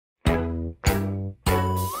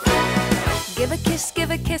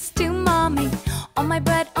give a kiss to mommy. On my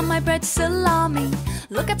bread, salami.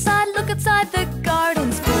 Look outside, the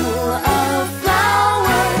garden's full of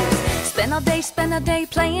flowers. Spend all day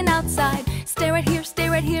playing outside. Stay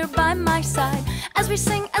right here by my side. As we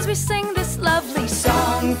sing this lovely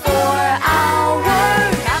song for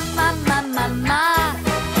hours. Ma, ma, ma, ma.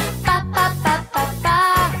 Pa, pa, pa, pa, pa.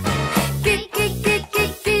 Gi, gi, gi, gi,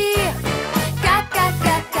 gi. Ga, ga,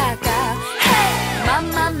 ga, ga, ga. Hey! Ma,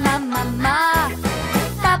 ma, ma, ma, ma.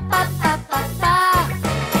 Pa, pa, pa, pa, pa.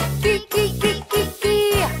 Gi, gi, gi, gi, gi.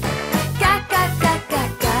 Ga, ga, ga, ga,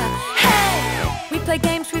 ga. Hey! We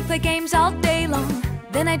play games all day long.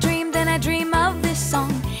 Then I dream of this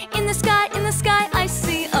song. In the sky, I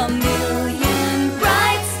see a million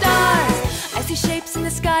bright stars. I see shapes in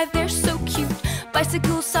the sky, they're so cute.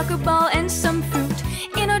 Bicycle, soccer ball, and some fruit.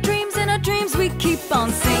 In our dreams, we keep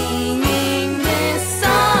on singing this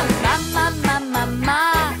song. Ma, ma, ma, ma,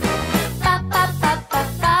 ma. Pa, pa, pa, pa,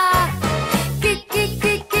 pa. Gi, gi,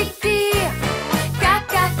 gi, gi, gi. Ga,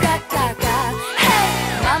 ga, ga, ga, ga. Hey!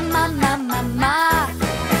 Ma, ma, ma, ma, ma.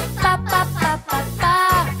 Pa, pa, pa, pa, pa.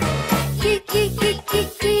 Gi, gi, gi, gi,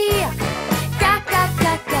 gi. Ga, ga,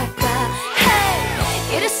 ga, ga, ga.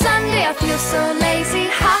 Hey! It is Sunday, I feel so lazy.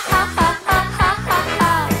 Ha, ha, ha, ha, ha, ha,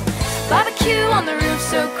 ha. Barbecue on the roof,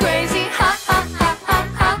 so crazy. Ha, ha, ha, ha,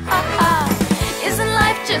 ha, ha, ha. Isn't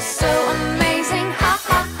life just so amazing? Ha,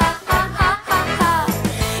 ha, ha, ha, ha, ha, ha.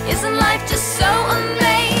 Isn't life just so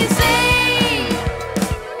amazing?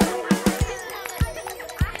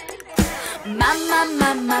 Ma, ma,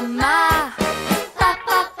 ma, ma, ma. Pa,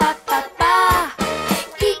 pa, pa, pa, pa.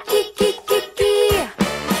 Gi, gi, gi, gi, gi.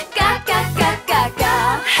 Ga, ga, ga, ga, ga.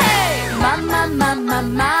 Hey! Ma, ma, ma, ma,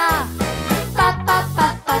 ma. Pa, pa, pa,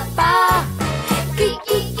 pa, pa. Gi,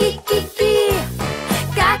 gi, gi, gi, gi.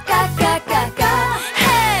 Ga, ga, ga, ga, ga.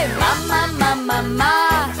 Hey! Ma, ma, ma, ma, ma.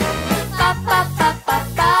 Pa, pa, pa, pa,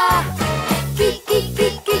 pa. Gi, gi, gi,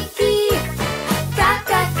 gi, gi. Ga,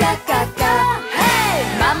 ga, ga, ga, ga. Hey!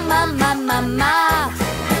 Ma, ma, ma, ma, ma.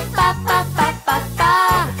 Pa, pa, pa, pa, pa.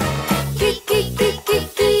 Gi, gi, gi, gi,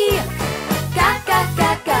 gi. Ga, ga,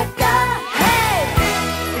 ga, ga, ga. Hey!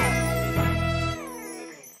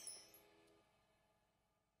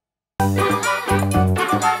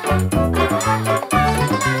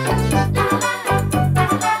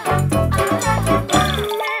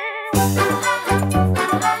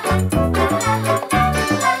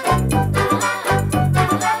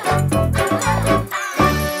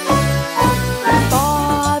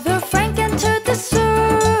 Father Frank entered the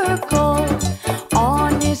circle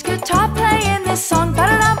on his guitar playing this song.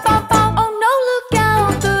 Ba-da-dum-bum-bum. Oh no, look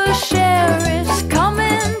out, the sheriff's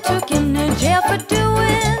coming. Took him to jail for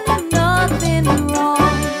doing nothing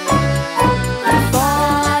wrong.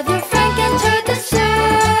 Father Frank entered the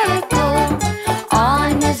circle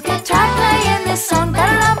on his guitar playing this song.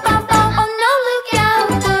 Ba-da-dum-bum-bum. Oh no, look out,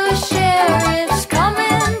 the sheriff's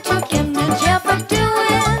coming. Took him to jail for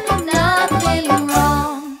doing nothing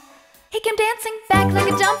wrong. He came dancing back like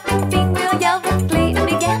a jumping bean. We'll yell with glee and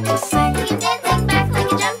began to sing. He came dancing back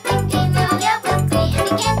like a jumping bean. We'll yell with glee and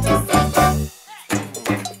began to sing.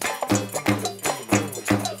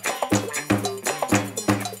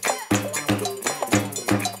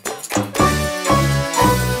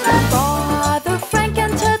 Father Frank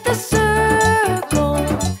entered the circle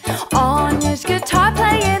on his guitar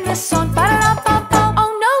playing this song. Ba-da-dum-bum-bum.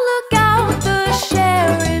 Oh no, look out, the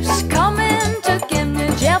sheriff's coming. Took him to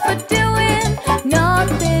jail for doing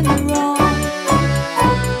nothing wrong.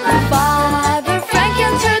 Father Frank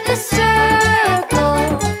entered the circle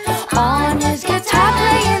on his guitar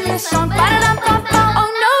playing this song. Ba-da-dum-bum-bum. Oh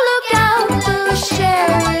no, look out, the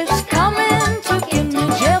sheriff's coming. Took him to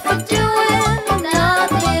jail for doing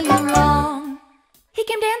nothing wrong. He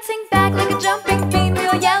came dancing back like a jumping bean.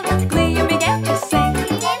 We'll yell with glee and began to sing.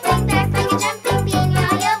 He came dancing back like a jumping bean.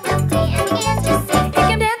 We'll yell with glee and began to sing. He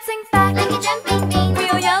came dancing back Like a jumping bean.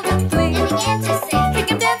 we'll yell with glee. And began to sing. He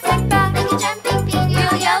came dancing back Like a jumping bean.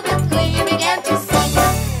 we'll yell with glee and began to sing.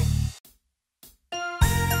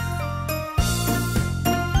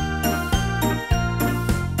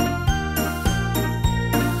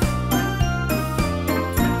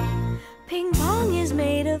 Ping pong is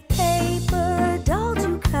made of paper, doll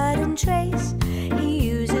to cut and trace. He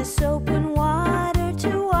uses soap and water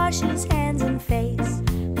to wash his hands and face.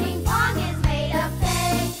 Ping pong is made of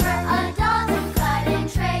paper, a doll to cut and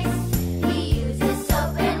trace. He uses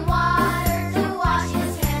soap and water to wash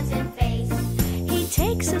his hands and face. He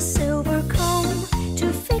takes a silver comb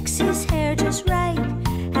to fix his hair just right.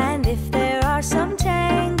 And if there are some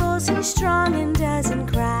tangles, he's strong and doesn't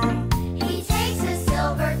cry. He takes a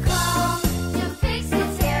silver comb to fix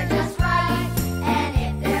his hair just right. And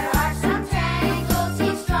if there are some tangles,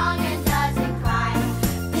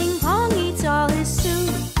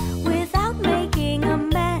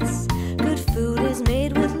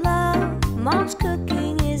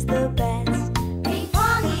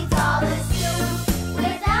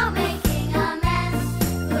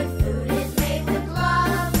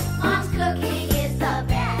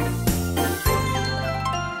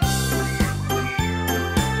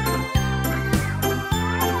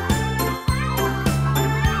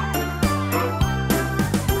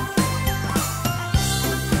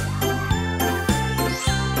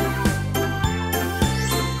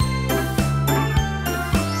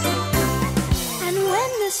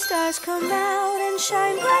 out and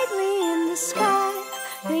shine brightly in the sky.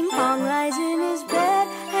 Ping pong lies in his bed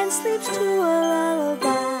and sleeps to a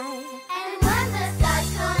lullaby. And when the stars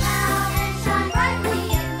come out and shine brightly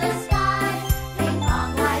in the sky, Ping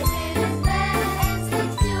Pong lies in his bed and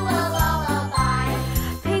sleeps to a lullaby.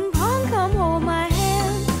 Ping pong, come hold my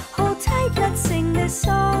hand, hold tight, let's sing this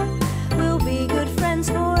song. We'll be good friends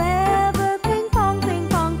forever. Ping pong, ping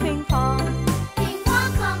pong, ping pong. Ping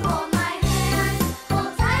Pong, come hold my hand,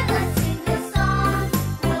 hold tight, let's sing this song.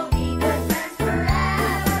 We'll be good friends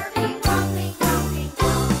forever. Ping Pong, ping pong, ping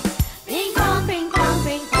pong. Ping Pong, ping pong,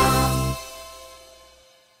 ping pong.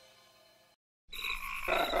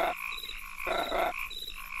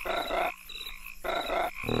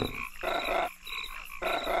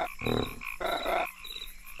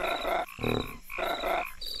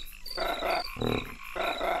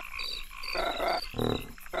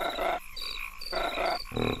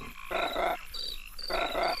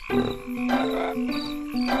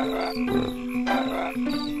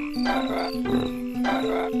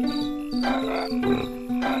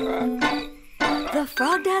 The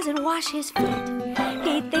frog doesn't wash his feet.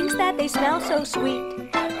 He thinks that they smell so sweet.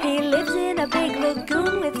 He lives in a big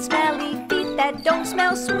lagoon with smelly feet that don't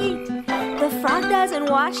smell sweet. The frog doesn't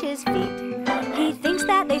wash his feet. He thinks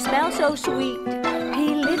that they smell so sweet.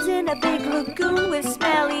 He lives in a big lagoon with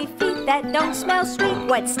smelly feet that don't smell sweet.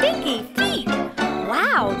 What stinky feet!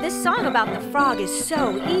 Wow, this song about the frog is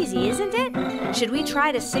so easy, isn't it? Should we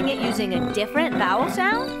try to sing it using a different vowel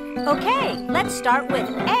sound? Okay, let's start with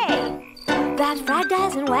A. That frog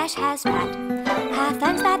doesn't wash his butt. Her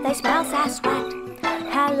thinks that they smell so sweat.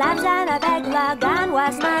 Her lives in a big lagoon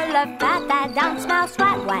with smell of fat that don't smell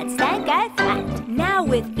sweat. What's that guy fat? Now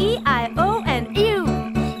with E-I-O and U.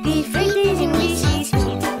 He thinks these English is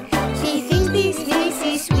sweet. She thinks these English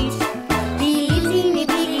is sweet. He lives in a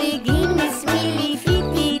big lagoon with smelly feet.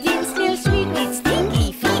 He didn't smell sweet with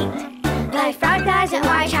stinky feet. The frog doesn't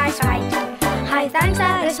wash her sweat. Her thinks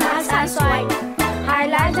that they smell so sweat. Her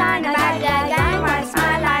lives in a big lagoon with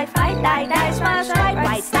smell like fight. That smells right.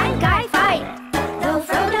 What's that guy fight? The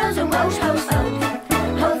frog doesn't wash her sweat.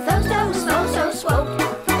 Her thumbs don't smell so swope.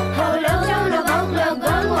 Her lows on a bone, the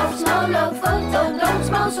gun won't smell no food. So don't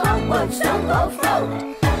smell smoke, but don't go float.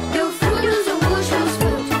 The fruit doesn't wash her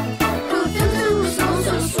food. Her thumbs don't smell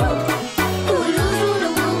so swope. Her lows on a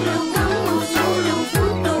bone, the gun won't smell no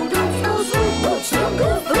food. So don't smell smoke, but don't go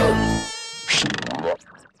food.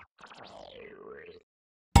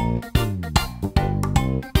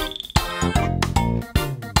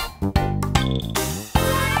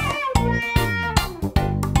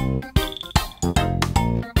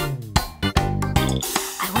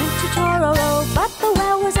 But the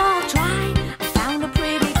well was all dry. I found a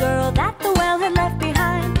pretty girl that the well had left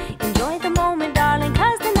behind. Enjoy the moment, darling,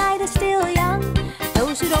 'cause the night is still young.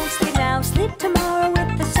 Those who don't sleep now sleep tomorrow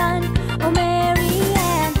with the sun. Oh Mary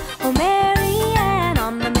Ann,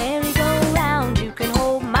 on the merry-go-round you can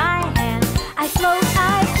hold my hand. I float,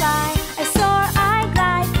 I fly, I soar, I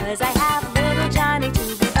glide, 'cause I have little Johnny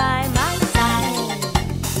to be by my side.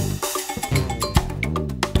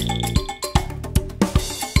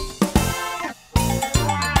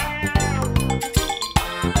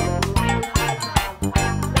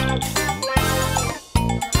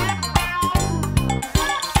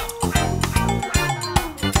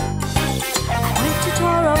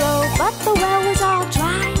 But the well was all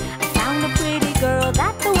dry. I found a pretty girl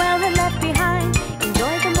that the well had left behind.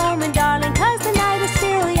 Enjoy the moment, darling, 'cause the night is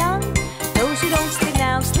still young. Those who don't sleep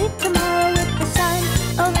now sleep tomorrow with the sun.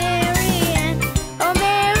 Oh Mary Ann,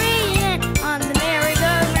 on the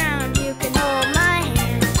merry-go-round you can hold my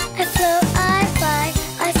hand. I float, I fly,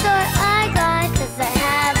 I soar, I glide, 'cause I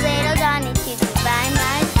have little Johnny to be by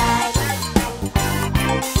my side.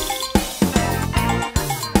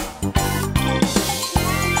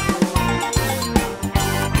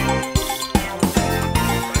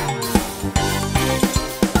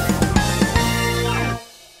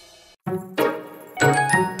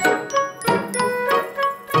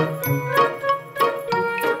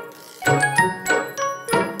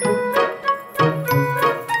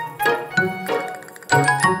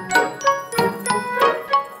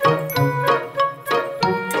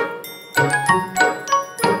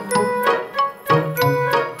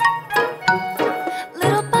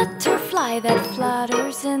 Little butterfly that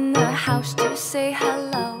flutters in the house to say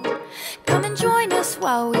hello. Come and join us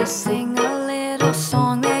while we sing a little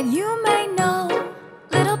song that you may know.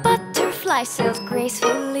 Little butterfly sails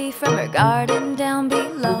gracefully from her garden down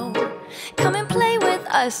below. Come and play with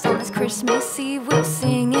us on this Christmas Eve. We'll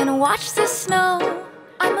sing and watch the snow.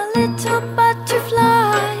 I'm a little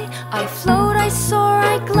butterfly. I float, I soar,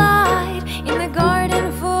 I glide in the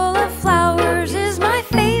garden full of flowers.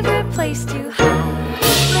 place to hide.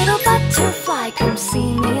 Little butterfly, come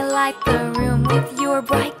see me, light the room with your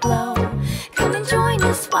bright glow. Come and join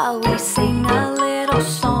us while we sing a little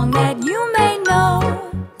song that you may know.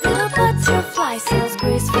 Little butterfly sails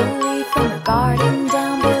gracefully from her garden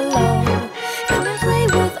down below. Come and play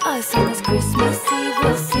with us on this Christmas Eve.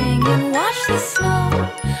 We'll sing and watch the snow.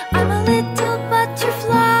 I'm a little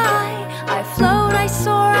butterfly. I float, I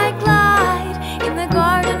soar, I glide. In the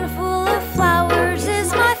garden full of flowers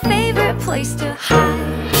is my favorite place to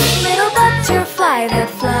hide. Little butterfly that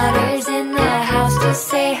flutters in the house to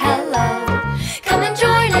say hello. Come and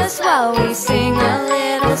join us while we sing a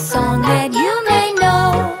little song that you may know.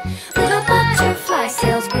 Little butterfly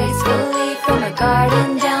sails gracefully from her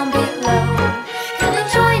garden down below. Come and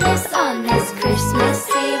join us on this Christmas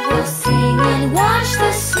Eve. We'll sing and watch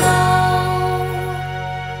the snow.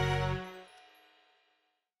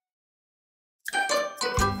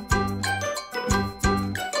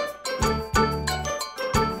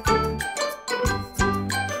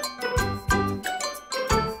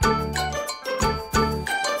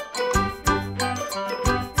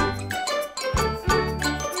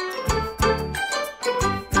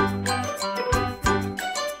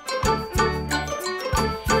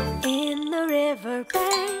 In the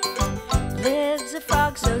riverbank lives a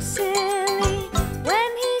frog so silly.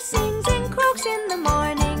 When he sings and croaks in the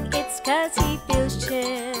morning, it's 'cause he feels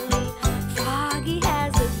chilly. Froggy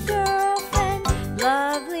has a girlfriend,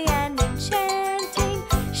 lovely and enchanting.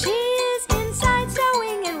 She is inside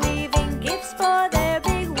sewing and weaving gifts for their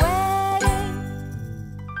big wedding.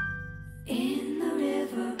 In the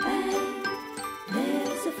riverbank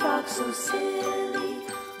lives a frog so silly.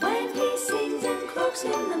 When he sings and croaks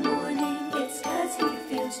in the morning, it's 'cause he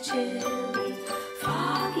feels chilly.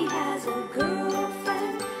 Froggy has a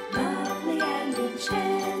girlfriend, lovely and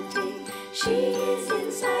enchanting. She is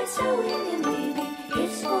inside sewing